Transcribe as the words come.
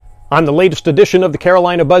On the latest edition of the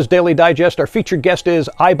Carolina Buzz Daily Digest, our featured guest is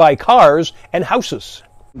I Buy Cars and Houses.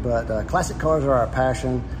 But classic cars are our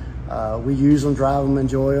passion. We use them, drive them,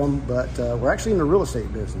 enjoy them, but we're actually in the real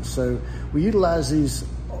estate business. So we utilize these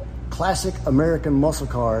classic American muscle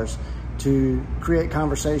cars to create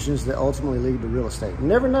conversations that ultimately lead to real estate. You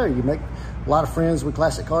never know, you make a lot of friends with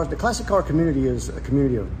classic cars. The classic car community is a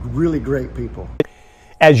community of really great people.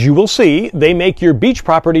 As you will see, they make your beach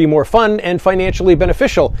property more fun and financially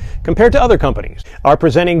beneficial compared to other companies. Our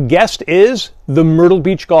presenting guest is the Myrtle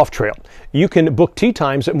Beach Golf Trail. You can book tee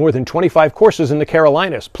times at more than 25 courses in the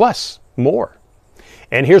Carolinas, plus more.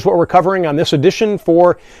 And here's what we're covering on this edition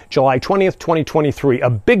for July 20th, 2023.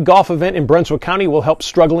 A big golf event in Brunswick County will help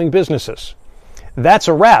struggling businesses. That's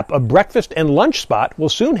a wrap. A breakfast and lunch spot will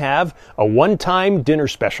soon have a one-time dinner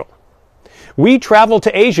special. We travel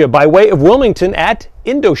to Asia by way of Wilmington at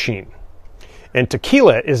Indochine. And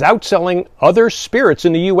tequila is outselling other spirits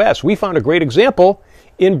in the U.S. We found a great example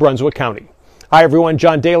in Brunswick County. Hi everyone,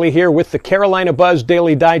 John Daly here with the Carolina Buzz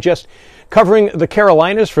Daily Digest, covering the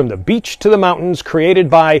Carolinas from the beach to the mountains, created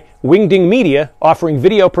by Wingding Media, offering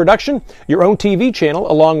video production, your own TV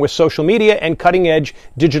channel, along with social media and cutting-edge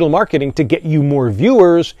digital marketing to get you more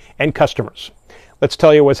viewers and customers. Let's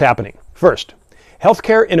tell you what's happening. First,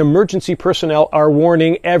 healthcare and emergency personnel are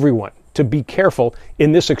warning everyone to be careful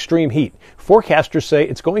in this extreme heat. Forecasters say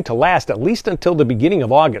it's going to last at least until the beginning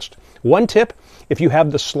of August. One tip, if you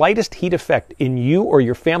have the slightest heat effect in you or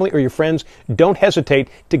your family or your friends, don't hesitate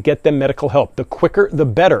to get them medical help. The quicker, the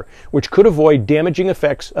better, which could avoid damaging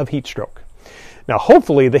effects of heat stroke. Now,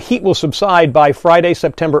 hopefully, the heat will subside by Friday,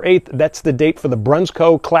 September 8th. That's the date for the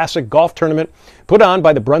Brunsco Classic Golf Tournament put on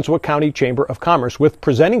by the Brunswick County Chamber of Commerce with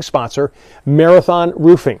presenting sponsor Marathon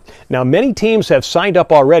Roofing. Now, many teams have signed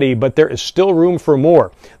up already, but there is still room for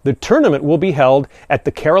more. The tournament will be held at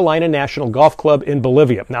the Carolina National Golf Club in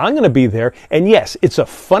Bolivia. Now, I'm going to be there, and yes, it's a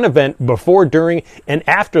fun event before, during, and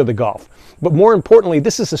after the golf. But more importantly,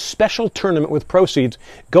 this is a special tournament with proceeds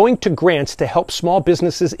going to grants to help small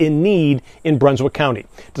businesses in need in Brunswick County.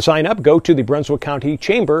 To sign up, go to the Brunswick County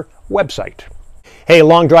Chamber website. Hey,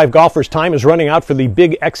 Long Drive golfers, time is running out for the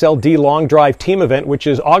big XLD Long Drive team event, which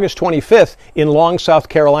is August 25th in Long, South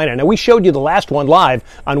Carolina. Now, we showed you the last one live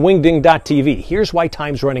on wingding.tv. Here's why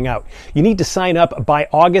time's running out. You need to sign up by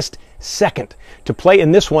August 2nd. To play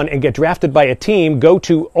in this one and get drafted by a team, go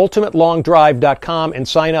to ultimatelongdrive.com and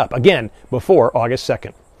sign up, again, before August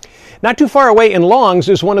 2nd. Not too far away in Longs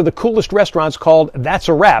is one of the coolest restaurants called That's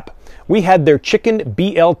a Wrap. We had their chicken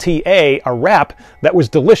BLTA, a wrap that was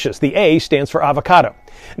delicious. The A stands for avocado.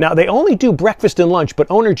 Now, they only do breakfast and lunch, but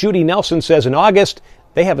owner Judy Nelson says in August,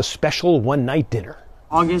 they have a special one-night dinner.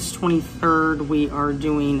 August 23rd, we are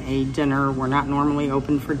doing a dinner. We're not normally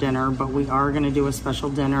open for dinner, but we are going to do a special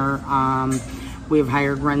dinner. We have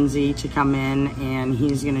hired Renzi to come in, and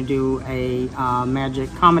he's going to do a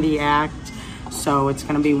magic comedy act. So it's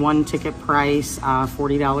going to be one ticket price,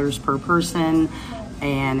 $40 per person,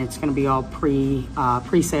 and it's going to be all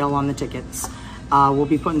pre-sale on the tickets. We'll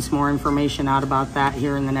be putting some more information out about that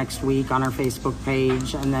here in the next week on our Facebook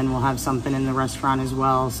page, and then we'll have something in the restaurant as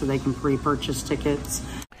well so they can pre-purchase tickets.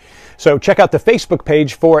 So check out the Facebook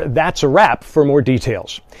page for That's a Wrap for more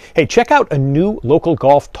details. Hey, check out a new local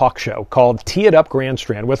golf talk show called Tee It Up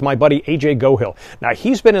Grandstand with my buddy AJ Gohill. Now,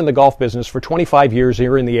 he's been in the golf business for 25 years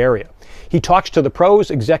here in the area. He talks to the pros,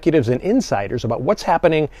 executives, and insiders about what's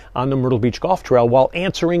happening on the Myrtle Beach Golf Trail while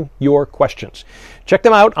answering your questions. Check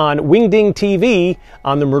them out on Wingding TV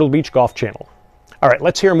on the Myrtle Beach Golf Channel. All right,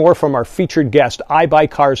 let's hear more from our featured guest, I Buy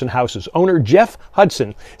Cars and Houses. Owner Jeff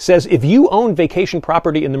Hudson says if you own vacation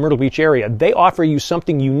property in the Myrtle Beach area, they offer you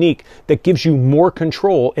something unique that gives you more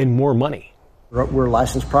control and more money. We're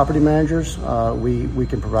licensed property managers. We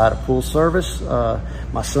can provide a full service.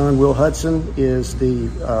 My son, Will Hudson, is the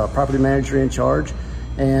property manager in charge.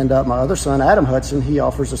 And my other son, Adam Hudson, he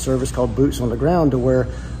offers a service called Boots on the Ground, to where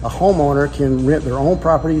a homeowner can rent their own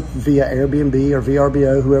property via Airbnb or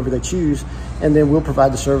VRBO, whoever they choose, and then we'll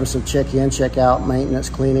provide the service of check-in, check-out, maintenance,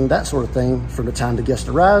 cleaning, that sort of thing, from the time the guest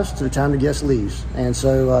arrives to the time the guest leaves. And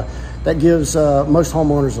so that gives most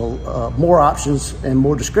homeowners more options and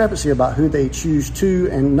more discrepancy about who they choose to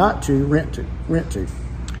and not to rent to.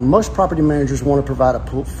 Most property managers want to provide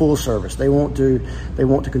a full service. They want to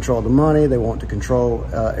control the money. They want to control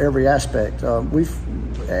every aspect.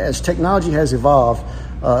 As technology has evolved,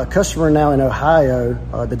 a customer now in Ohio,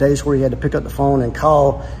 the days where he had to pick up the phone and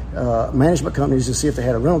call management companies to see if they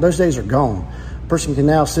had a rental, those days are gone. A person can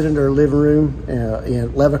now sit in their living room at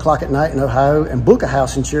 11 o'clock at night in Ohio and book a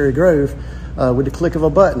house in Cherry Grove with the click of a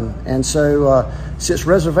button. And so since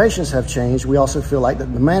reservations have changed, we also feel like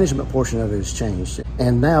that the management portion of it has changed.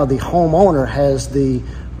 And now the homeowner has the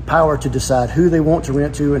power to decide who they want to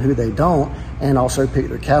rent to and who they don't, and also pick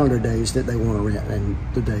their calendar days that they want to rent and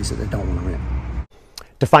the days that they don't want to rent.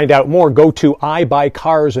 To find out more, go to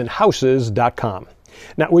ibuycarsandhouses.com.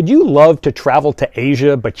 Now, would you love to travel to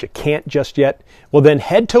Asia, but you can't just yet? Well, then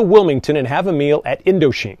head to Wilmington and have a meal at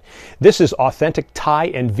Indochine. This is authentic Thai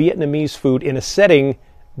and Vietnamese food in a setting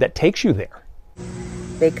that takes you there.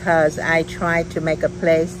 Because I try to make a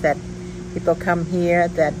place that people come here,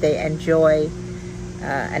 that they enjoy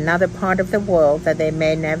another part of the world that they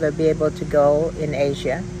may never be able to go in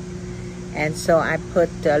Asia. And so I put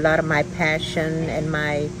a lot of my passion and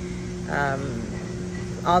my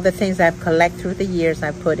all the things I've collected through the years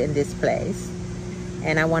I put in this place.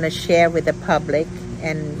 And I want to share with the public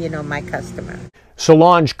and, my customer.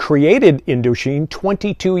 Solange created Indochine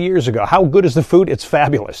 22 years ago. How good is the food? It's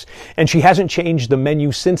fabulous. And she hasn't changed the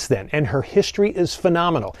menu since then. And her history is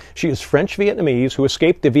phenomenal. She is French-Vietnamese who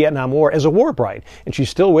escaped the Vietnam War as a war bride. And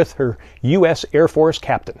she's still with her U.S. Air Force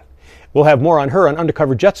captain. We'll have more on her on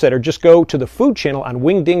Undercover Jet Setter. Just go to the food channel on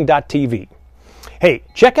wingding.tv. Hey,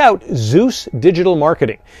 check out Zeus Digital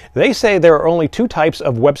Marketing. They say there are only two types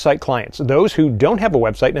of website clients, those who don't have a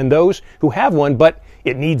website and those who have one, but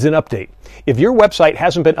it needs an update. If your website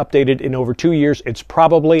hasn't been updated in over 2 years, it's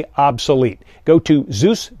probably obsolete. Go to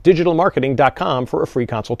ZeusDigitalMarketing.com for a free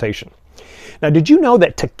consultation. Now, did you know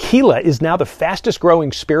that tequila is now the fastest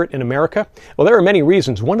growing spirit in America? Well, there are many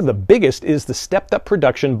reasons. One of the biggest is the stepped up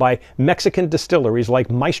production by Mexican distilleries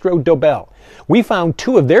like Maestro Dobel. We found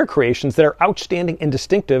two of their creations that are outstanding and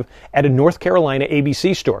distinctive at a North Carolina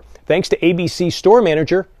ABC store, thanks to ABC store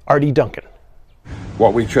manager Artie Duncan.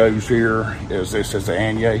 What we chose here is this is the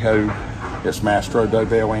Añejo. It's Maestro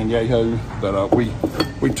Dobel Añejo. But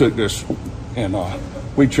we took this and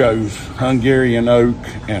we chose Hungarian oak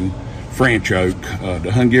and French oak.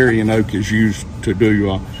 The Hungarian oak is used to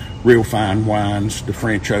do real fine wines. The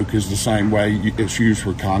French oak is the same way. It's used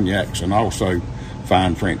for cognacs and also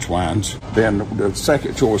fine French wines. Then the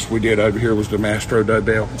second choice we did over here was the Maestro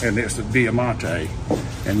Dobel, and it's the Diamante.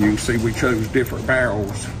 And you can see we chose different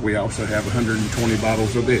barrels. We also have 120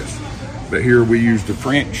 bottles of this. But here we use the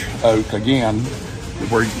French oak again,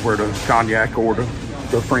 where the cognac or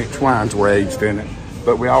the French wines were aged in it.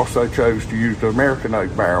 But we also chose to use the American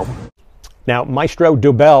oak barrel. Now, Maestro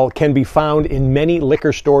Dobel can be found in many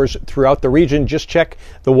liquor stores throughout the region. Just check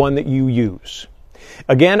the one that you use.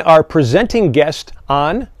 Again, our presenting guest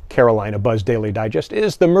on Carolina Buzz Daily Digest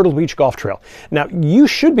is the Myrtle Beach Golf Trail. Now, you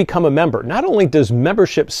should become a member. Not only does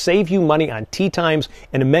membership save you money on tee times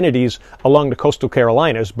and amenities along the coastal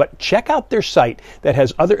Carolinas, but check out their site that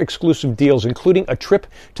has other exclusive deals, including a trip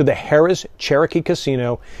to the Harrah's Cherokee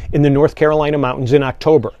Casino in the North Carolina mountains in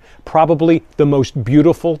October. Probably the most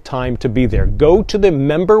beautiful time to be there. Go to the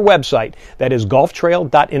member website, that is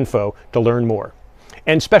golftrail.info, to learn more.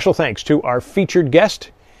 And special thanks to our featured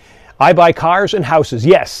guest, I Buy Cars and Houses.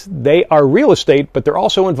 Yes, they are real estate, but they're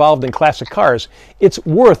also involved in classic cars. It's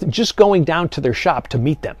worth just going down to their shop to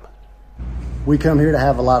meet them. We come here to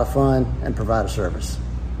have a lot of fun and provide a service.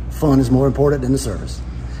 Fun is more important than the service.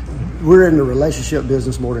 We're in the relationship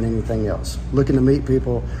business more than anything else. Looking to meet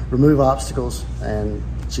people, remove obstacles, and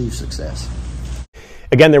achieve success.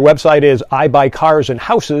 Again, their website is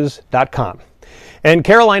ibuycarsandhouses.com. And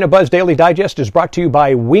Carolina Buzz Daily Digest is brought to you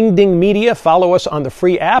by Wingding Media. Follow us on the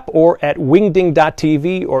free app or at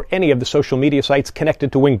wingding.tv or any of the social media sites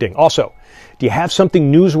connected to Wingding. Also, do you have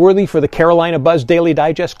something newsworthy for the Carolina Buzz Daily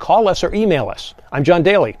Digest? Call us or email us. I'm John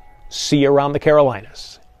Daly. See you around the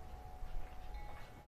Carolinas.